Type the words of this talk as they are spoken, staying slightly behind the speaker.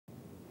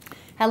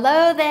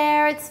Hello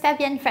there, it's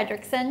Fabienne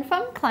Fredrickson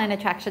from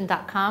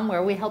clientattraction.com,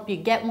 where we help you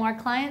get more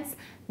clients,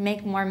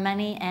 make more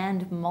money,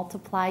 and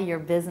multiply your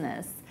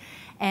business.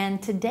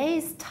 And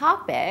today's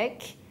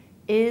topic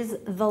is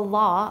the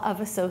law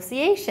of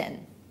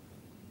association.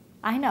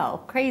 I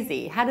know,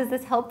 crazy. How does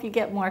this help you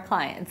get more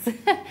clients?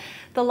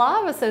 The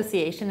law of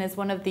association is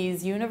one of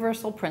these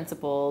universal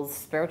principles,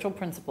 spiritual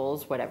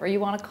principles, whatever you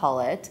want to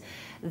call it,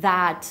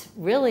 that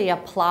really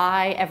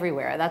apply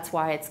everywhere. That's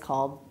why it's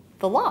called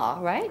the law,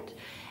 right?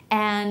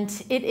 And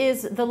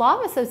the law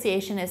of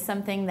association is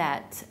something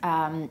that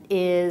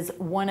is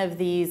one of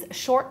these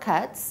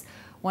shortcuts,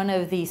 one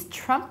of these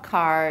trump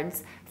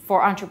cards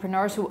for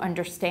entrepreneurs who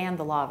understand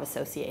the law of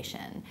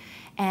association.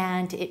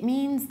 And it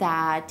means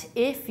that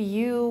if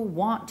you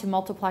want to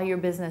multiply your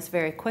business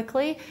very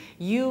quickly,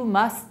 you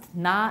must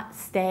not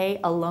stay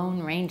a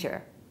lone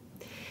ranger.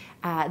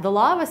 The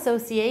law of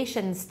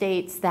association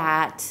states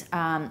that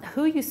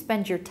who you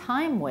spend your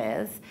time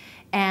with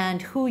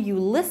and who you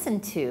listen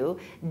to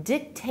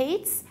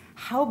dictates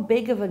how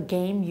big of a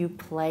game you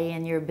play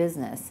in your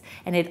business.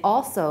 And it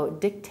also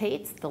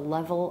dictates the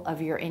level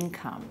of your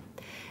income.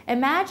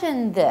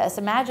 Imagine this,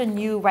 imagine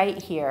you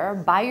right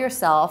here by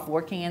yourself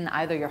working in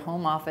either your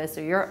home office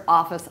or your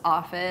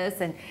office,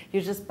 and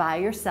you're just by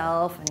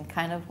yourself and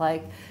kind of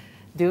like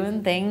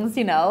doing things,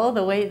 you know,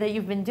 the way that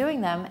you've been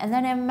doing them. And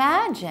then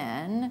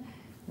imagine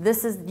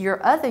this is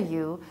your other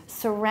you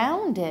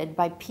surrounded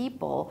by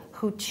people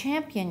who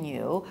champion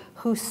you,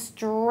 who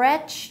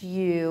stretch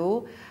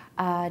you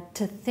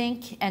to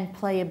think and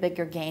play a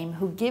bigger game,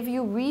 who give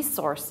you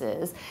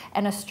resources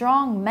and a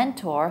strong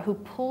mentor who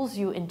pulls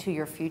you into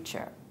your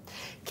future.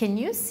 Can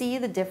you see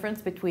the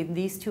difference between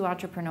these two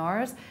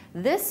entrepreneurs?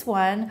 This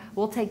one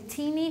will take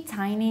teeny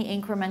tiny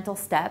incremental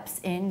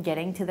steps in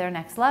getting to their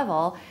next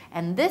level,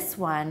 and this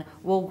one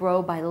will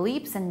grow by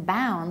leaps and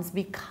bounds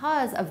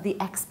because of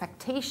the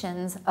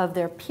expectations of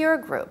their peer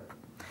group.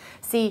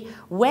 See,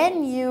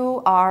 when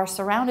you are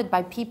surrounded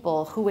by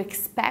people who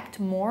expect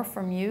more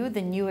from you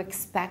than you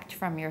expect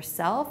from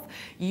yourself,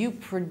 you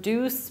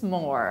produce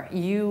more,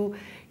 you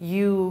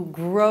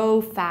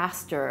grow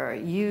faster,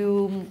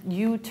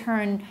 you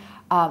turn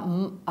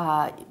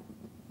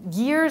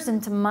years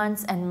into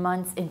months and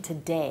months into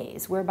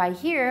days, whereby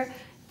here,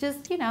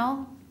 just, you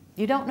know,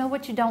 you don't know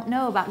what you don't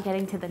know about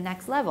getting to the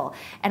next level.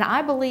 And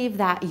I believe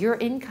that your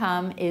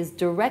income is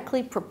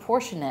directly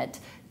proportionate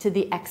to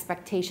the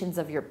expectations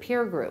of your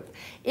peer group.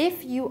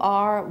 If you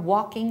are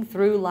walking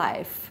through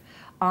life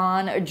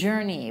on a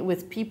journey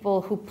with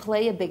people who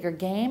play a bigger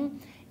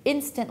game,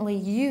 instantly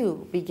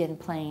you begin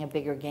playing a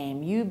bigger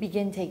game. You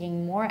begin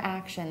taking more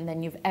action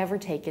than you've ever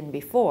taken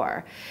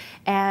before.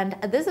 And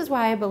this is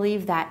why I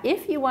believe that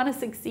if you want to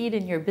succeed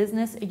in your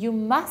business, you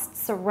must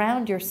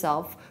surround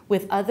yourself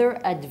with other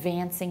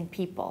advancing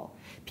people.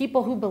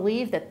 People who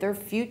believe that their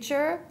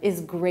future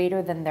is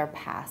greater than their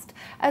past,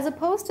 as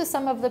opposed to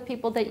some of the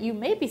people that you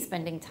may be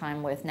spending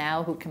time with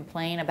now who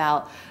complain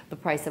about the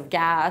price of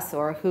gas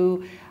or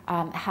who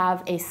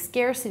have a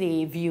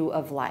scarcity view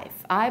of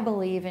life. I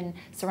believe in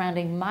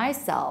surrounding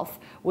myself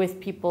with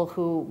people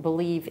who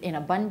believe in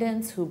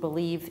abundance, who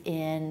believe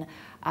in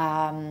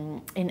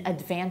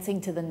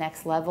advancing to the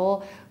next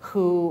level,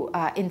 who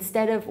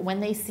instead of, when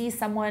they see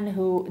someone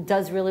who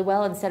does really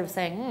well, instead of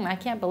saying, I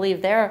can't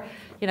believe they're,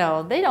 you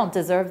know, they don't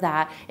deserve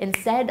that.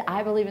 Instead,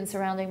 I believe in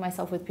surrounding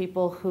myself with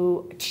people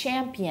who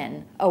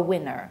champion a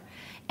winner.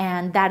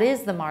 And that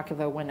is the mark of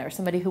a winner,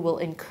 somebody who will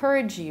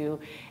encourage you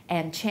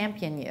and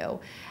champion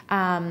you.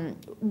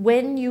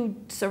 When you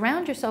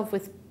surround yourself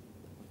with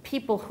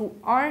people who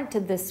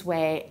aren't this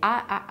way,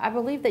 I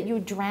believe that you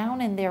drown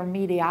in their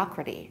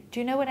mediocrity. Do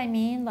you know what I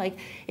mean? Like,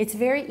 it's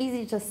very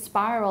easy to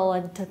spiral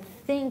and to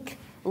think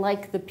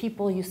like the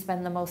people you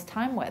spend the most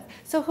time with.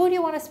 So who do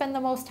you want to spend the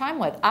most time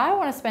with? I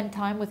want to spend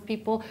time with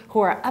people who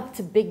are up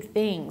to big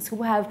things,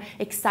 who have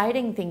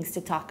exciting things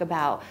to talk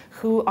about,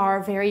 who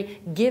are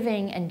very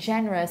giving and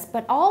generous,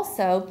 but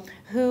also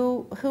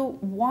who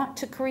want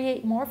to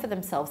create more for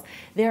themselves.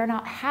 They're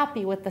not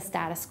happy with the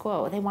status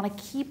quo. They want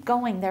to keep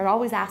going. They're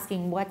always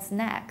asking what's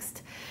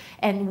next.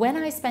 And when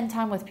I spend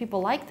time with people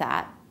like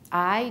that,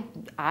 I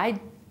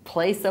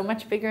play so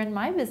much bigger in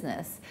my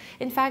business.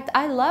 In fact,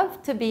 I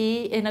love to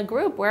be in a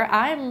group where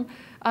I'm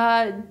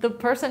the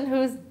person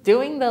who's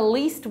doing the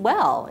least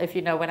well, if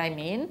you know what I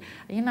mean.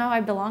 You know, I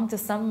belong to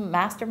some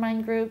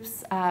mastermind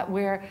groups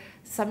where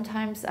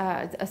sometimes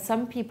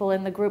some people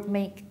in the group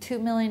make $2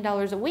 million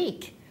a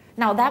week.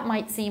 Now, that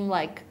might seem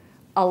like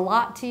a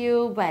lot to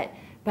you, but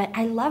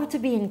I love to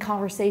be in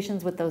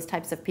conversations with those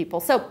types of people.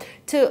 So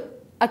to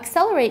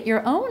accelerate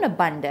your own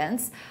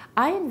abundance,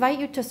 I invite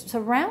you to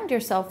surround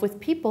yourself with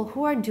people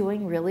who are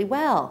doing really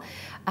well.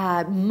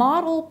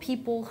 Model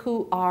people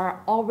who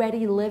are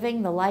already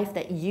living the life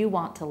that you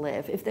want to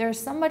live. If there's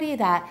somebody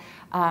that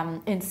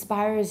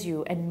inspires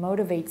you and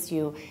motivates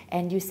you,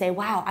 and you say,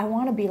 wow, I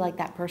want to be like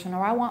that person,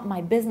 or I want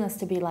my business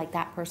to be like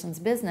that person's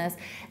business,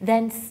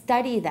 then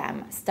study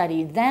them.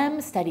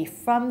 Study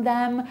from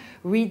them,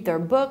 read their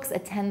books,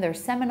 attend their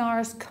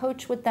seminars,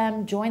 coach with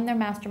them, join their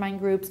mastermind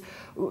groups,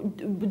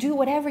 do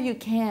whatever whatever you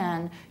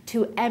can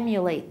to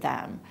emulate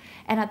them.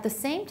 And at the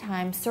same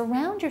time,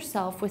 surround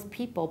yourself with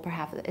people.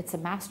 Perhaps it's a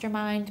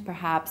mastermind,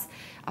 perhaps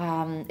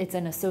it's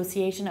an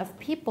association of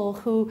people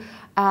who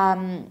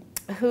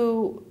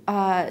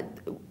are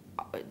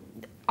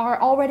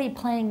already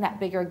playing that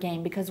bigger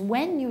game. Because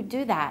when you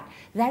do that,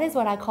 that is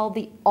what I call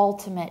the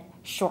ultimate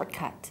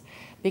shortcut.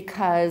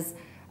 Because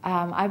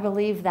I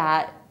believe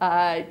that,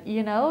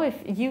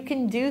 if you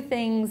can do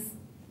things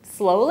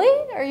slowly,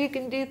 or you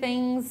can do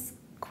things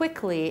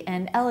quickly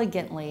and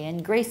elegantly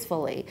and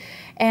gracefully.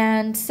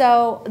 And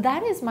so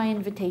that is my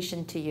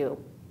invitation to you,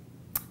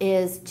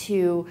 is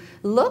to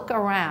look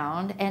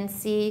around and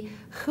see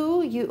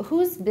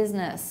whose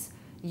business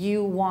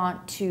you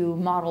want to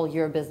model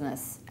your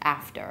business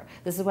after.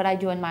 This is what I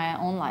do in my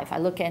own life. I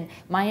look in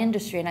my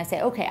industry and I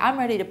say, okay, I'm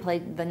ready to play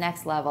the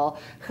next level.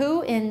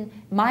 Who in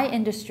my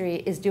industry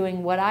is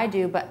doing what I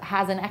do but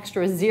has an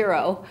extra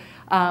zero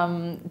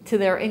to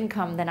their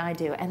income than I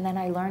do? And then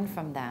I learn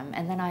from them,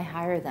 and then I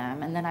hire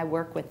them, and then I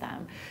work with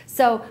them.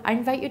 So I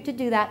invite you to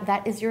do that.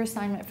 That is your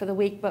assignment for the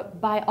week. But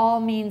by all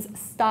means,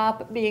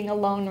 stop being a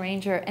lone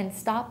ranger and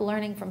stop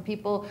learning from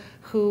people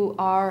who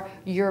are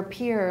your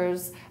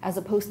peers as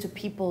opposed to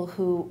people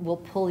who will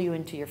pull you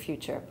into your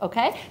future.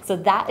 Okay? So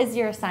that is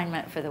your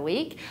assignment for the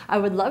week. I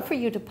would love for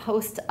you to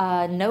post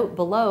a note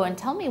below and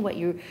tell me what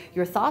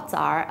your thoughts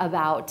are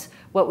about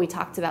what we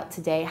talked about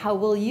today. How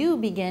will you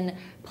begin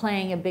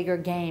playing a bigger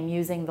game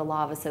using the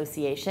law of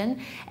association?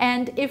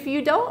 And if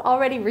you don't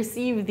already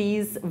receive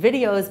these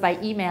videos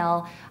by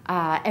email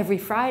every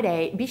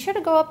Friday, be sure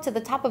to go up to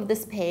the top of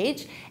this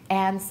page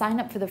and sign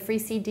up for the free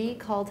CD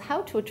called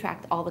How to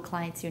Attract All the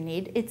Clients You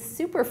Need. It's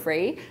super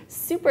free,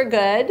 super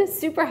good,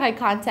 super high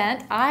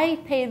content. I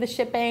pay the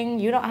shipping.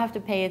 You don't have to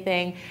pay a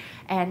thing.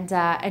 And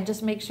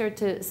just make sure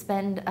to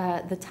spend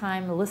the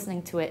time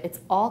listening to it. It's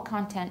all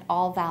content,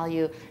 all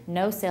value,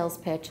 no sales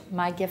pitch.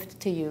 My gift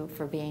to you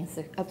for being a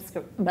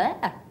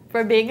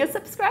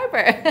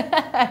subscriber.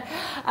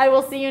 I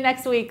will see you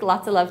next week.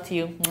 Lots of love to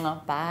you.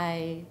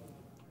 Bye.